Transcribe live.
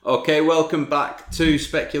Okay, welcome back to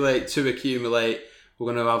Speculate to Accumulate.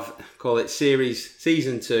 We're going to call it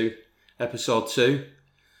Season 2, Episode 2.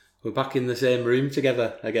 We're back in the same room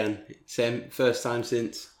together again. First time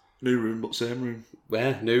since... New room, but same room.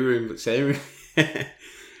 Yeah, new room, but same room.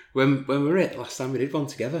 when were it? Last time we did one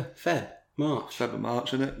together? March,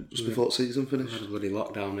 innit? Just before the season finished. We had a bloody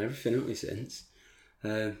lockdown and everything, haven't we, since?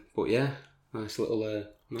 But yeah, nice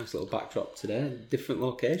little backdrop today. Different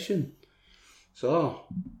location. So,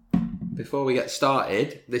 before we get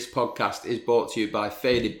started, this podcast is brought to you by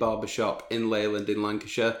Faded Barbershop in Leyland in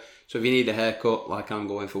Lancashire. So if you need a haircut, like I'm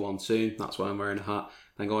going for one soon, that's why I'm wearing a hat,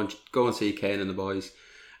 then go and see Kane and the boys,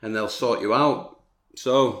 and they'll sort you out.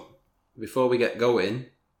 So, before we get going,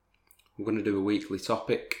 we're going to do a weekly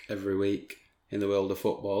topic every week in the world of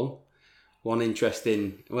football. I want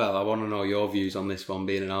to know your views on this one,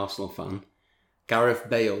 being an Arsenal fan. Gareth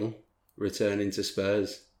Bale returning to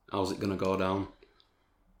Spurs. How's it going to go down?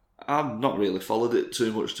 I've not really followed it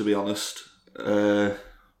too much, to be honest. I've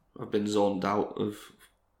been zoned out of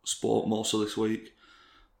sport most of this week.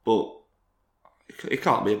 But it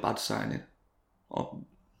can't be a bad signing.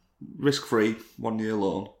 Risk-free, 1 year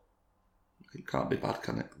loan. It can't be bad,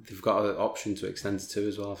 can it? They've got an option to extend to 2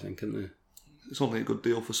 as well, I think, haven't they? It's only a good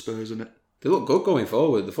deal for Spurs, isn't it? They look good going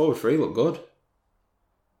forward. The forward three look good.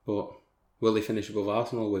 But will they finish above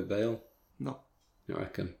Arsenal with Bale? No. I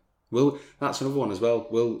reckon. That's another one as well.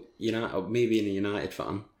 Will United, me being a United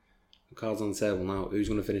fan, the cards on the table now, who's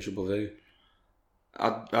going to finish above who?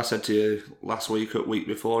 I said to you last week, week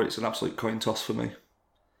before, it's an absolute coin toss for me.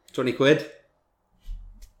 20 quid.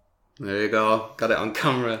 There you go. Got it on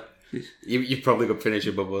camera. You probably could finish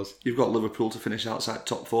above us. You've got Liverpool to finish outside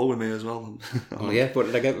top 4 with me as well. Oh yeah, what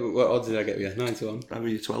odds did I get you? 9 to 1. I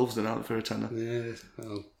mean, your 12's done out for a tenner. Yeah,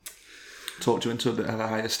 well. Talked you into a bit of a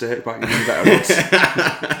higher stake by giving you better odds.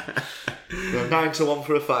 9 to 1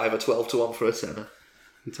 for a 5, 12 to 1 for a tenner.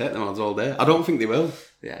 I'll take them odds all day. I don't think they will.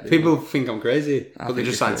 Yeah, people think I'm crazy. But they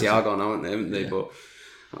just signed Thiago now, haven't they? Yeah. But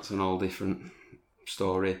that's an all different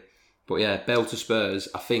story. But yeah, Bale to Spurs,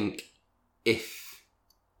 I think if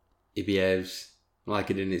he behaves like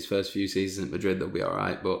he did in his first few seasons at Madrid, they'll be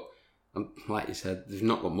alright. But like you said, they've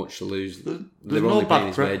not got much to lose. They're only paying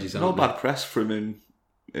his wages, aren't they? No bad press from him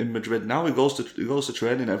in Madrid now. He goes to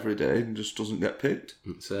training every day and just doesn't get picked.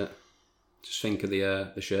 That's it. Just think of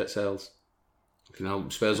the shirt sales.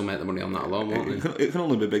 Spurs will make the money on that alone, won't they? It can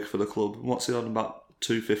only be big for the club. What's he on, about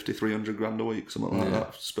 250, 300 grand a week, something like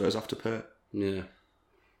that? Spurs have to pay. Yeah.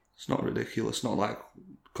 It's not ridiculous. Not like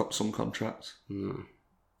some contracts. No.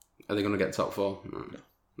 Are they going to get top 4? No,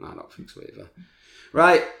 I don't think so either.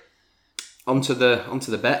 Right, onto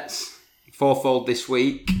the bets. Fourfold this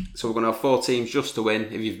week. So we're going to have 4 teams just to win.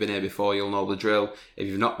 If you've been here before, you'll know the drill. If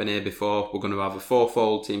you've not been here before, we're going to have a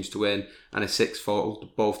 4-fold teams to win and a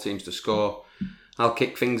 6-fold, both teams to score. I'll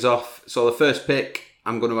kick things off. So the first pick,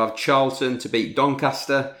 I'm going to have Charlton to beat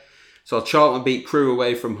Doncaster. So Charlton beat Crewe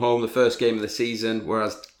away from home the first game of the season,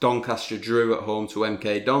 whereas Doncaster drew at home to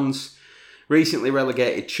MK Dons. Recently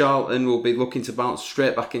relegated Charlton will be looking to bounce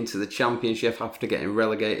straight back into the Championship after getting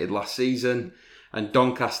relegated last season. And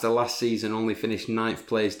Doncaster last season only finished 9th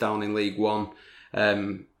place down in League One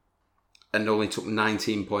and only took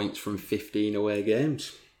 19 points from 15 away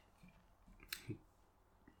games.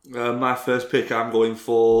 My first pick, I'm going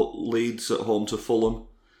for Leeds at home to Fulham.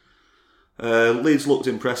 Leeds looked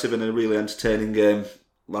impressive in a really entertaining game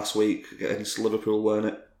last week against Liverpool, weren't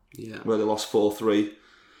it? Yeah. Where they lost 4-3.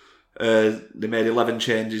 They made 11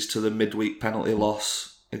 changes to the midweek penalty loss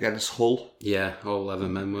against Hull. Yeah, all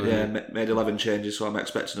 11 men were. Yeah, made 11 changes, so I'm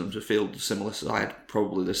expecting them to field a similar side,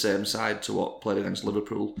 probably the same side to what played against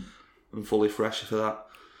Liverpool, and fully fresh for that.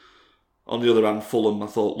 On the other hand, Fulham, I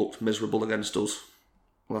thought, looked miserable against us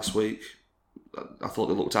last week. I thought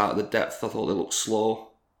they looked out of the depth. I thought they looked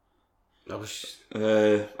slow.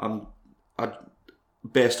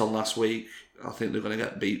 Based on last week, I think they're going to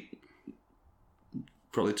get beat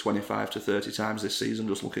probably 25 to 30 times this season,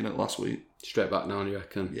 just looking at last week. Straight back down, you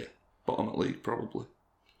reckon? Yeah. Bottom of the league, probably.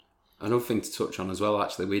 Another thing to touch on as well,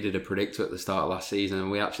 actually, we did a predictor at the start of last season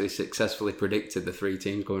and we actually successfully predicted the 3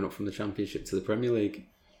 teams going up from the Championship to the Premier League.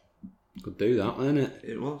 Could do that, wasn't it?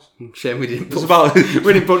 It was. Shame we didn't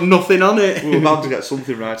put nothing on it. We were about to get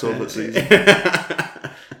something right over the season.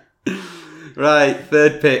 Right,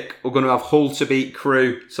 third pick, we're going to have Hull to beat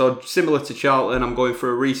Crewe. So similar to Charlton, I'm going for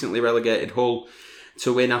a recently relegated Hull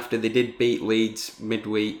to win after they did beat Leeds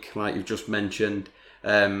midweek, like you've just mentioned.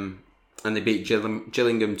 And they beat Gillingham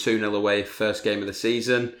 2-0 away, first game of the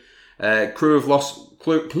season. Crewe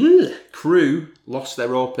lost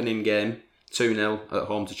their opening game 2-0 at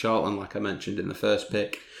home to Charlton, like I mentioned in the first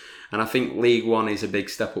pick. And I think League One is a big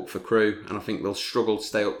step up for Crewe, and I think they'll struggle to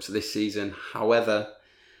stay up to this season. However,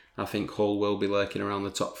 I think Hull will be lurking around the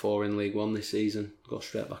top 4 in League One this season. Go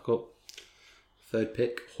straight back up. Third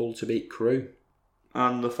pick, Hull to beat Crewe.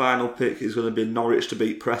 And the final pick is going to be Norwich to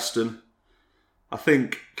beat Preston. I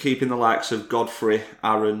think keeping the likes of Godfrey,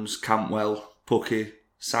 Aarons, Cantwell, Pucky,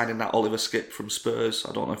 signing that Oliver Skip from Spurs.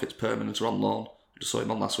 I don't know if it's permanent or on loan. I just saw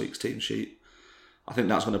him on last week's team sheet. I think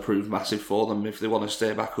that's going to prove massive for them if they want to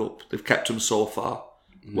stay back up. They've kept them so far.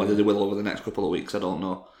 Whether they will over the next couple of weeks, I don't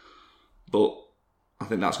know. But I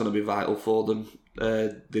think that's going to be vital for them.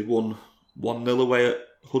 They won 1-0 away at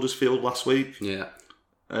Huddersfield last week. Yeah.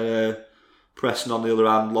 Preston, on the other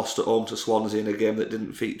hand, lost at home to Swansea in a game that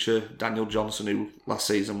didn't feature Daniel Johnson, who last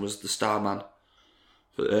season was the star man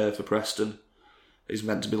for Preston. He's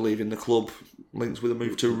meant to be leaving the club, linked with a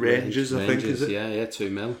move to Rangers, I think, is it? Yeah, 2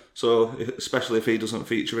 mil. So, especially if he doesn't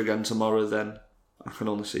feature again tomorrow, then I can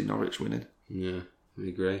only see Norwich winning. Yeah, I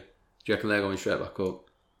agree. Do you reckon they're going straight back up?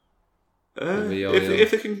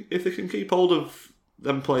 If they can keep hold of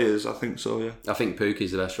them players, I think so, yeah. I think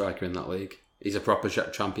Pookie's the best striker in that league. He's a proper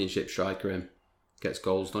championship striker, him. Gets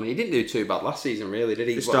goals done. He didn't do too bad last season, really, did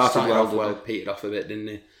he? He started well, petered off a bit, didn't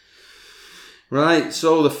he? Right,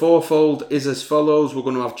 so the fourfold is as follows. We're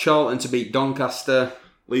going to have Charlton to beat Doncaster,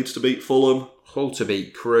 Leeds to beat Fulham, Hull to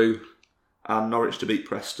beat Crewe, and Norwich to beat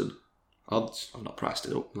Preston. Odds? I've not priced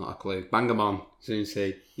it up. Not a clue. Bang them on. Soon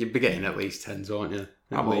see. You'd be getting at least 10s, won't you?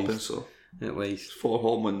 I'm hoping so. At least. 4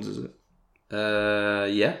 home wins, is it?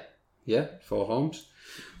 Yeah, 4 homes.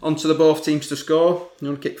 On to the both teams to score. You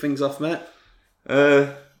want to kick things off, mate?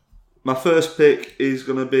 My first pick is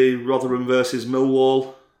going to be Rotherham versus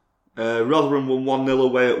Millwall. Rotherham won 1-0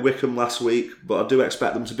 away at Wickham last week, but I do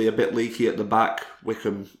expect them to be a bit leaky at the back.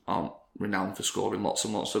 Wickham aren't renowned for scoring lots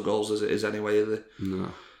and lots of goals as it is anyway, are they?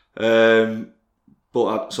 No.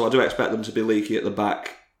 So I do expect them to be leaky at the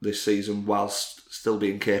back this season whilst still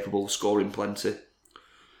being capable of scoring plenty.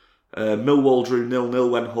 Millwall drew 0-0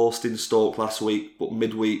 when hosting Stoke last week, but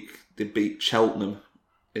midweek they beat Cheltenham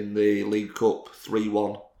in the League Cup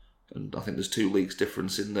 3-1. And I think there's 2 leagues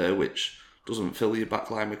difference in there, which doesn't fill your back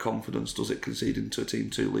line with confidence, does it, conceding to a team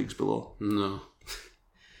 2 leagues below? No.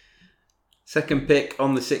 Second pick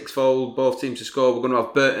on the sixfold, both teams to score. We're going to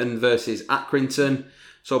have Burton versus Accrington.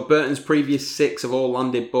 So Burton's previous 6 have all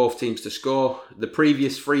landed both teams to score. The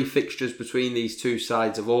previous 3 fixtures between these 2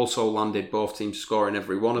 sides have also landed both teams to score in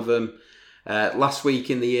every one of them. Last week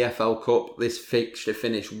in the EFL Cup, this fixture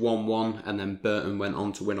finished 1-1 and then Burton went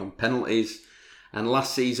on to win on penalties. And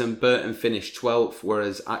last season, Burton finished 12th,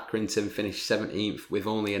 whereas Accrington finished 17th with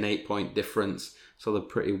only an 8-point difference. So they're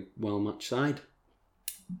pretty well-matched side.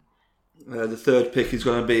 The third pick is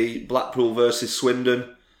going to be Blackpool versus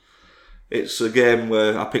Swindon. It's a game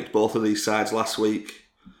where I picked both of these sides last week.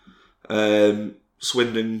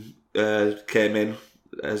 Swindon came in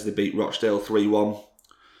as they beat Rochdale 3-1.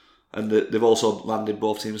 And they've also landed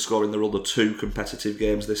both teams scoring their other 2 competitive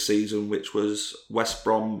games this season, which was West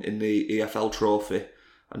Brom in the EFL Trophy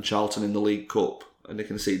and Charlton in the League Cup. And they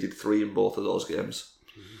conceded 3 in both of those games.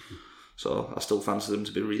 So I still fancy them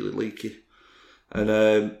to be really leaky. And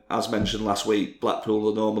as mentioned last week, Blackpool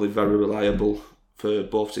are normally very reliable for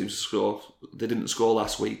both teams to score. They didn't score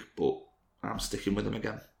last week, but I'm sticking with them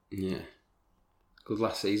again. Yeah. Good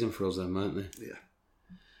last season for us then, weren't they? Yeah.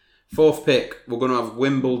 Fourth pick, we're going to have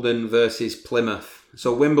Wimbledon versus Plymouth.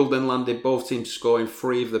 So Wimbledon landed both teams to score in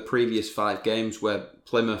 3 of the previous 5 games, where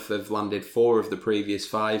Plymouth have landed 4 of the previous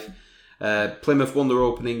 5. Plymouth won their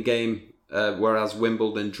opening game, whereas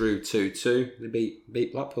Wimbledon drew 2-2. They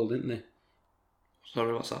beat Blackpool, didn't they?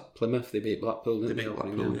 Sorry, what's that? Plymouth, they beat Blackpool, didn't they? They beat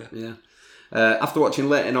Blackpool, yeah. After watching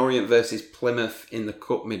Leyton Orient versus Plymouth in the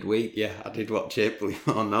Cup midweek, yeah, I did watch it, believe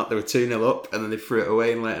it or not. They were 2-0 up and then they threw it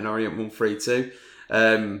away and Leyton Orient won 3-2.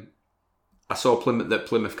 I saw that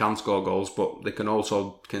Plymouth can score goals, but they can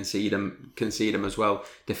also concede them as well.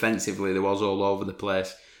 Defensively, they was all over the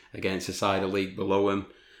place against a side of league below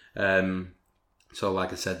them. So,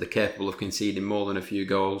 like I said, they're capable of conceding more than a few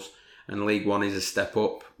goals. And League One is a step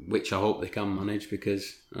up, which I hope they can manage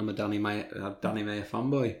because I'm a Danny Mayer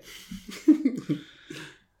fanboy.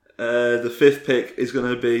 The fifth pick is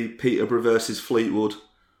going to be Peterborough versus Fleetwood.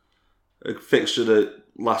 A fixture that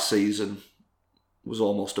last season was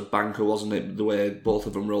almost a banker, wasn't it? The way both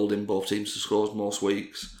of them rolled in, both teams to score most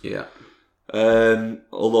weeks. Yeah.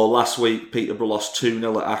 Although last week Peterborough lost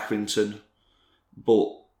 2-0 at Accrington, but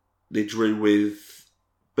they drew with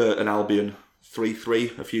Burton Albion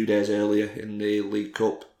 3-3 a few days earlier in the League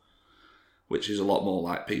Cup, which is a lot more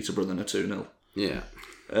like Peterborough than a 2-0. Yeah.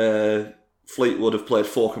 Fleetwood have played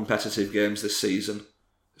 4 competitive games this season,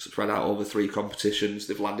 spread out over 3 competitions.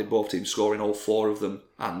 They've landed both teams scoring all 4 of them,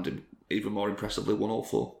 and even more impressively, won all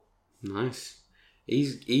 4. Nice.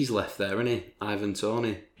 He's left there, isn't he? Ivan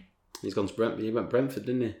Toney. He's gone to Brentford. He went Brentford,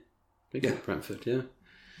 didn't he? He went Brentford, yeah.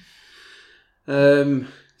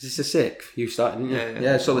 Is this a 6th? You started, didn't you?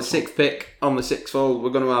 Yeah, so the 6th pick on the 6th fold, we're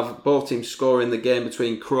going to have both teams scoring the game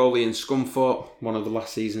between Crawley and Scunthorpe, one of the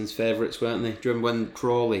last season's favourites, weren't they? Do you remember when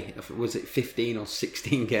Crawley, was it 15 or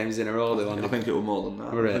 16 games in a row they landed? I think it was more than that.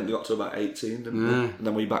 I think they got to about 18, didn't they? And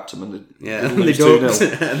then we backed them and they ducked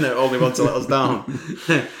and they only want to let us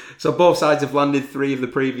down. So both sides have landed 3 of the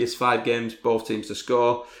previous 5 games, both teams to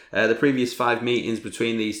score. The previous 5 meetings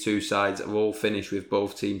between these two sides have all finished with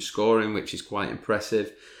both teams scoring, which is quite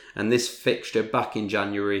impressive. And this fixture back in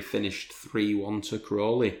January finished 3-1 to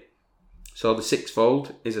Crawley. So the 6th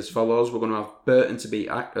fold is as follows. We're going to have Burton to beat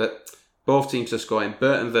both teams to score in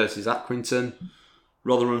Burton versus Accrington,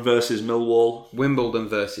 Rotherham versus Millwall, Wimbledon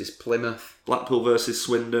versus Plymouth, Blackpool versus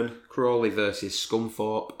Swindon, Crawley versus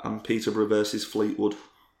Scunthorpe, and Peterborough versus Fleetwood.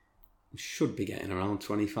 We should be getting around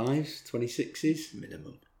 25s, 26s.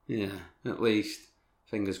 Minimum. Yeah, at least.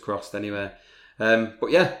 Fingers crossed anyway. But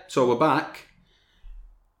yeah, so we're back.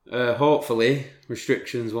 Hopefully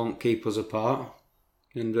restrictions won't keep us apart,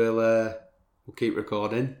 and we'll keep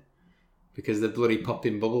recording, because they're bloody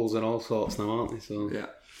popping bubbles and all sorts now, aren't they? So yeah,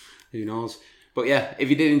 who knows? But yeah, if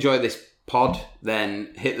you did enjoy this pod,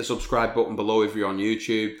 then hit the subscribe button below if you're on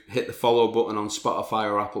YouTube, hit the follow button on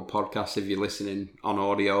Spotify or Apple Podcasts if you're listening on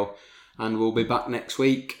audio, and we'll be back next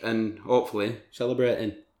week and hopefully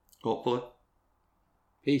celebrating. Hopefully.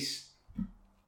 Peace.